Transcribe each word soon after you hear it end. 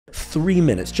3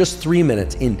 minutes, just 3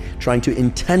 minutes in trying to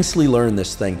intensely learn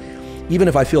this thing, even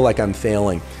if I feel like I'm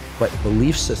failing. But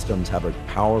belief systems have a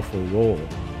powerful role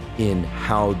in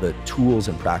how the tools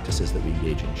and practices that we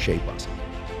engage in shape us.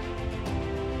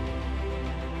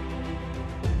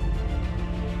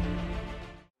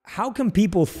 How can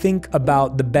people think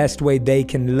about the best way they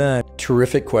can learn?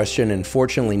 Terrific question, and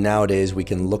fortunately nowadays we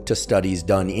can look to studies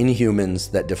done in humans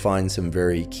that define some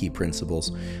very key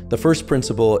principles. The first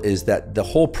principle is that the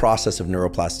whole process of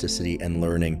neuroplasticity and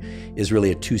learning is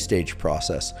really a two-stage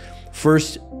process.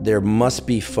 First, there must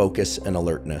be focus and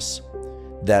alertness.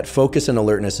 That focus and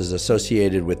alertness is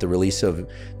associated with the release of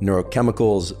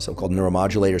neurochemicals, so-called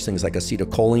neuromodulators, things like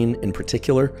acetylcholine in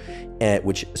particular,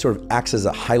 which sort of acts as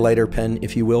a highlighter pen,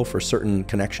 if you will, for certain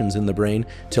connections in the brain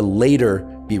to later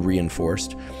be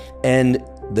reinforced, and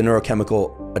the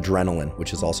neurochemical adrenaline,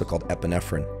 which is also called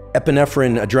epinephrine.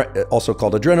 Epinephrine, also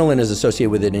called adrenaline, is associated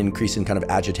with an increase in kind of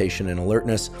agitation and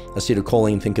alertness.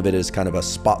 Acetylcholine, think of it as kind of a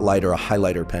spotlight or a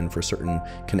highlighter pen for certain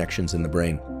connections in the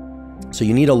brain. So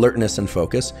you need alertness and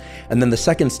focus. And then the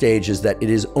second stage is that it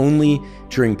is only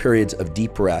during periods of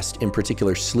deep rest, in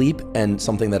particular sleep, and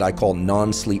something that I call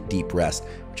non-sleep deep rest,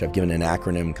 which I've given an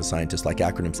acronym because scientists like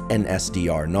acronyms,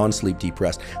 NSDR, non-sleep deep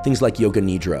rest. Things like yoga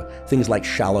nidra, things like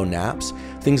shallow naps,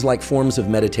 things like forms of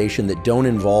meditation that don't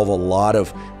involve a lot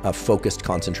of focused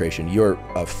concentration. You're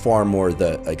far more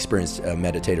the experienced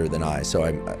meditator than I, so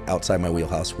I'm outside my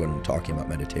wheelhouse when talking about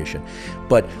meditation.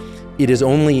 But it is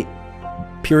only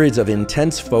periods of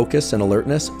intense focus and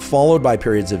alertness followed by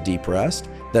periods of deep rest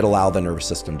that allow the nervous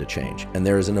system to change. And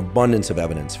there is an abundance of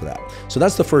evidence for that. So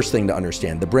that's the first thing to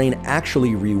understand. The brain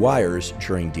actually rewires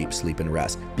during deep sleep and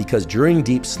rest, because during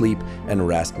deep sleep and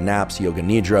rest, naps, yoga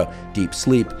nidra, deep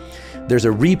sleep, there's a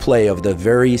replay of the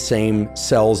very same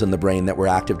cells in the brain that were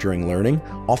active during learning,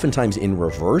 oftentimes in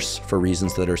reverse for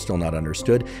reasons that are still not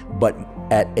understood, but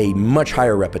at a much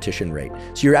higher repetition rate.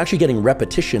 So you're actually getting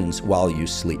repetitions while you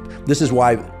sleep. This is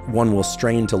why one will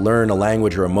strain to learn a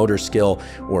language or a motor skill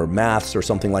or maths or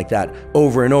something like that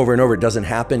over and over and over. It doesn't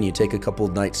happen. You take a couple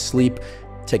of nights sleep,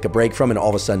 take a break from it, and all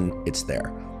of a sudden it's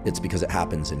there. It's because it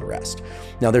happens in rest.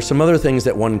 Now, there's some other things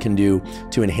that one can do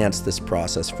to enhance this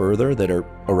process further that are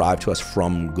arrived to us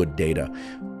from good data.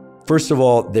 First of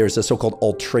all, there's a so-called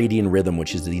ultradian rhythm,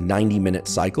 which is the 90-minute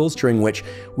cycles during which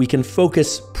we can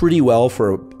focus pretty well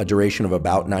for a duration of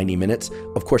about 90 minutes.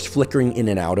 Of course, flickering in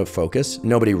and out of focus.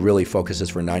 Nobody really focuses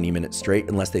for 90 minutes straight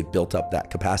unless they've built up that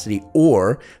capacity,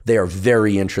 or they are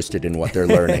very interested in what they're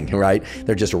learning, right?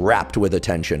 They're just wrapped with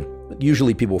attention.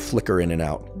 Usually people flicker in and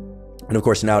out. And of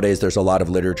course, nowadays, there's a lot of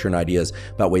literature and ideas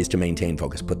about ways to maintain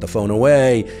focus. Put the phone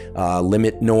away,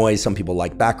 limit noise. Some people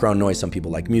like background noise, some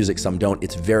people like music, some don't.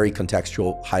 It's very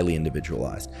contextual, highly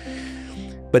individualized.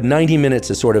 But 90 minutes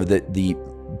is sort of the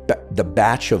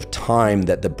batch of time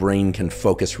that the brain can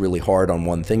focus really hard on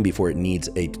one thing before it needs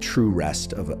a true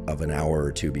rest of an hour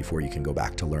or two before you can go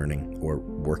back to learning or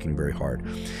working very hard.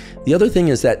 The other thing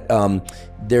is that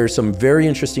there's some very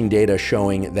interesting data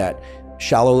showing that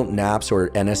shallow naps, or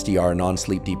NSDR,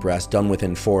 non-sleep deep rest, done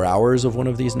within 4 hours of one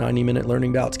of these 90-minute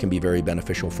learning bouts can be very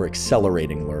beneficial for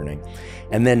accelerating learning.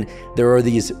 And then there are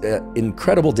these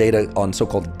incredible data on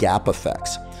so-called gap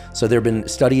effects. So there have been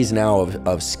studies now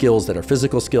of skills that are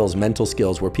physical skills, mental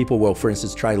skills, where people will, for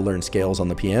instance, try to learn scales on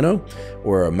the piano,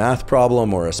 or a math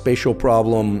problem, or a spatial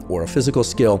problem, or a physical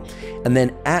skill. And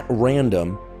then at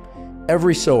random,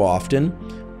 every so often,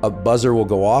 a buzzer will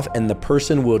go off and the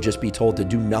person will just be told to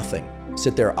do nothing.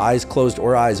 Sit there, eyes closed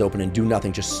or eyes open, and do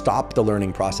nothing. Just stop the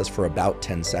learning process for about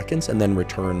 10 seconds and then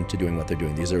return to doing what they're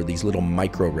doing. These are these little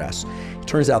micro rests. It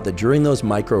turns out that during those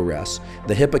micro rests,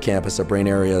 the hippocampus, a brain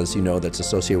area, as you know, that's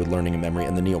associated with learning and memory,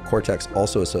 and the neocortex,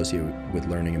 also associated with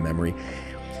learning and memory,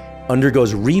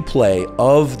 undergoes replay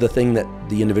of the thing that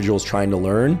the individual is trying to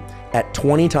learn at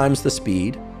 20 times the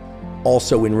speed,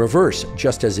 also in reverse,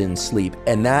 just as in sleep.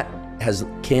 And that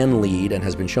can lead and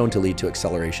has been shown to lead to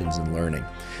accelerations in learning.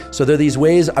 So there are these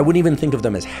ways. I wouldn't even think of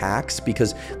them as hacks,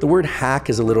 because the word hack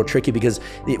is a little tricky, because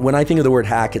when I think of the word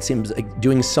hack, it seems like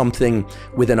doing something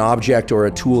with an object or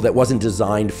a tool that wasn't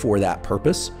designed for that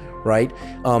purpose, right?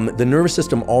 The nervous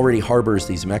system already harbors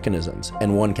these mechanisms,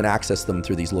 and one can access them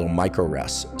through these little micro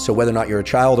rests. So whether or not you're a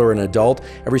child or an adult,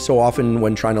 every so often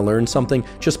when trying to learn something,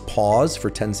 just pause for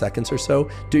 10 seconds or so.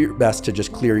 Do your best to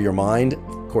just clear your mind,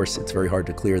 course, it's very hard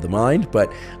to clear the mind,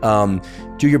 but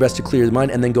do your best to clear the mind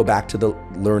and then go back to the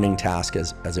learning task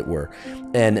as it were.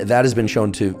 And that has been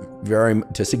shown to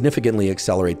significantly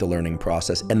accelerate the learning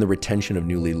process and the retention of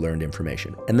newly learned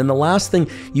information. And then the last thing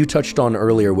you touched on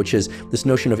earlier, which is this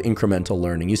notion of incremental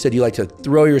learning. You said you like to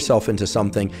throw yourself into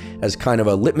something as kind of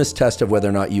a litmus test of whether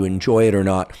or not you enjoy it or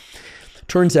not.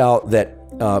 Turns out that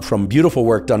from beautiful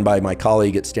work done by my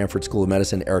colleague at Stanford School of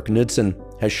Medicine, Eric Knudsen,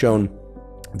 has shown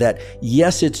that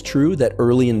yes, it's true that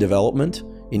early in development,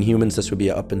 in humans, this would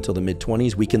be up until the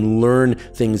mid-20s, we can learn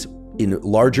things in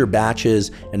larger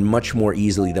batches and much more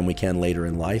easily than we can later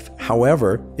in life.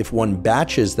 However, if one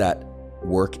batches that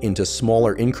work into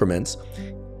smaller increments,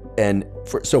 and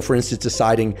for instance,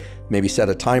 deciding, maybe set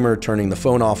a timer, turning the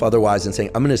phone off otherwise, and saying,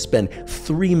 I'm going to spend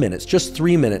 3 minutes, just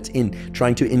 3 minutes in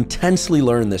trying to intensely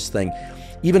learn this thing,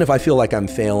 even if I feel like I'm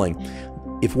failing.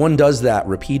 If one does that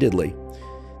repeatedly,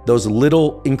 those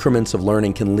little increments of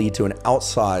learning can lead to an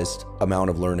outsized amount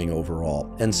of learning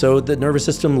overall. And so the nervous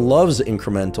system loves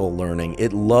incremental learning.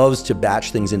 It loves to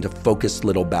batch things into focused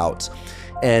little bouts.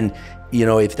 And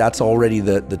if that's already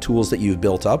the tools that you've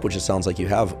built up, which it sounds like you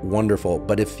have, wonderful.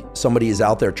 But if somebody is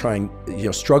out there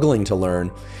struggling to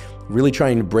learn, really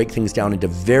trying to break things down into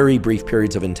very brief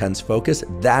periods of intense focus,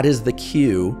 that is the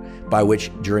cue by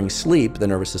which during sleep, the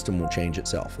nervous system will change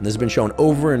itself. And this has been shown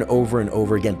over and over and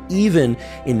over again, even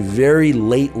in very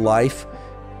late life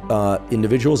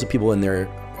individuals, people in their,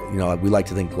 we like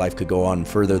to think life could go on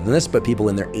further than this, but people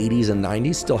in their 80s and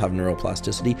 90s still have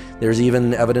neuroplasticity. There's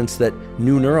even evidence that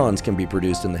new neurons can be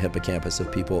produced in the hippocampus of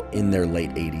people in their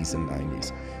late 80s and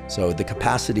 90s. So the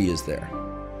capacity is there.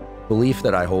 Belief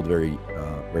that I hold very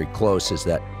close is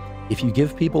that if you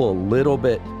give people a little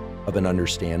bit of an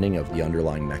understanding of the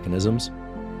underlying mechanisms,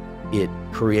 it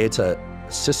creates a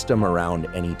system around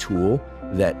any tool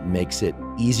that makes it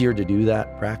easier to do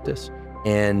that practice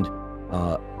and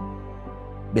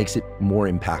makes it more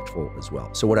impactful as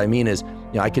well. So what I mean is,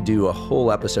 I could do a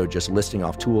whole episode just listing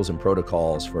off tools and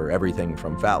protocols for everything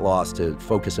from fat loss to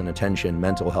focus and attention,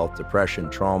 mental health, depression,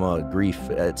 trauma, grief,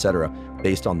 etc.,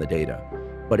 based on the data.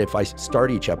 But if I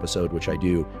start each episode, which I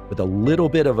do, with a little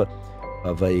bit of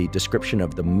a description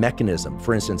of the mechanism,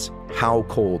 for instance, how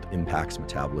cold impacts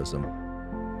metabolism,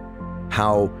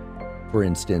 how, for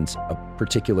instance, a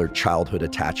particular childhood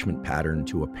attachment pattern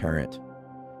to a parent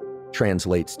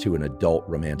translates to an adult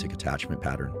romantic attachment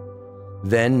pattern.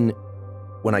 Then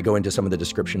when I go into some of the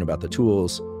description about the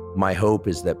tools, my hope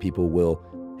is that people will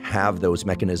have those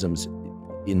mechanisms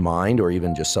in mind, or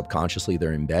even just subconsciously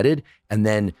they're embedded. And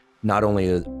then not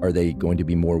only are they going to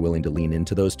be more willing to lean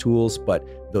into those tools,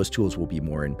 but those tools will be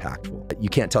more impactful. You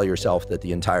can't tell yourself that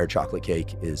the entire chocolate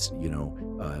cake is,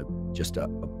 just a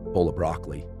bowl of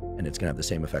broccoli, and it's gonna have the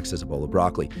same effects as a bowl of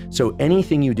broccoli. So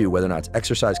anything you do, whether or not it's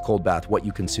exercise, cold bath, what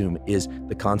you consume is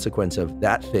the consequence of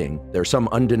that thing. There are some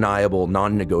undeniable,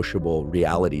 non-negotiable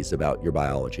realities about your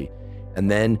biology. And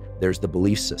then there's the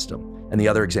belief system. And the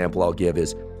other example I'll give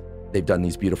is they've done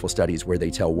these beautiful studies where they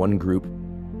tell one group,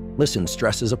 listen,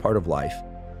 stress is a part of life,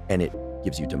 and it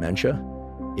gives you dementia.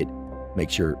 It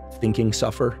makes your thinking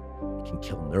suffer. It can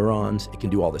kill neurons. It can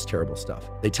do all this terrible stuff.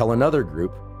 They tell another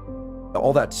group,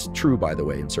 all that's true, by the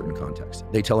way, in certain contexts.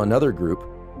 They tell another group,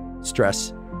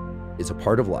 stress is a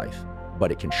part of life,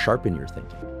 but it can sharpen your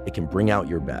thinking. It can bring out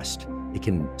your best. It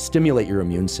can stimulate your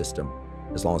immune system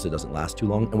as long as it doesn't last too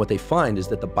long. And what they find is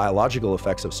that the biological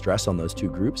effects of stress on those two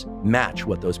groups match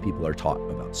what those people are taught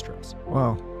about stress.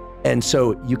 Wow. And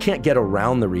so you can't get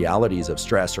around the realities of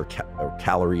stress or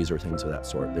calories or things of that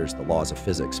sort. There's the laws of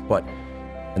physics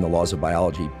and the laws of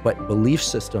biology, but belief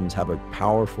systems have a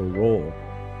powerful role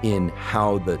in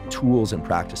how the tools and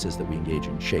practices that we engage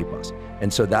in shape us.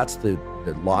 And so that's the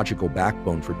logical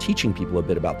backbone for teaching people a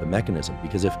bit about the mechanism.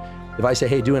 Because if I say,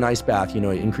 hey, do an ice bath, it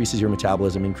increases your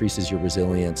metabolism, increases your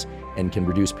resilience, and can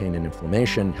reduce pain and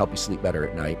inflammation, help you sleep better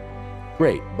at night,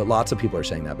 great. But lots of people are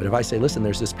saying that. But if I say, listen,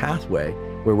 there's this pathway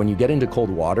where when you get into cold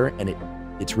water and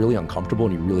it's really uncomfortable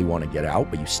and you really want to get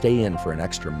out, but you stay in for an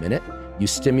extra minute, you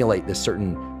stimulate this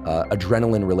certain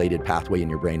adrenaline-related pathway in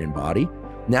your brain and body.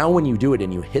 Now when you do it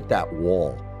and you hit that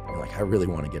wall, you're like, I really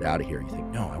want to get out of here. You think,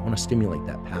 no, I want to stimulate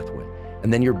that pathway.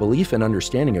 And then your belief and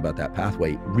understanding about that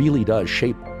pathway really does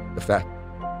shape the fact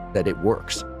that it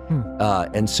works.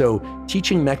 And so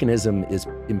teaching mechanism is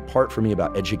in part for me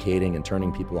about educating and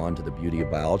turning people on to the beauty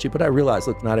of biology. But I realize,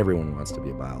 look, not everyone wants to be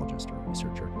a biologist or a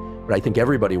researcher, but I think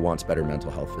everybody wants better mental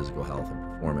health, physical health, and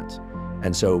performance.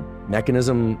 And so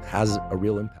mechanism has a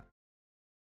real impact.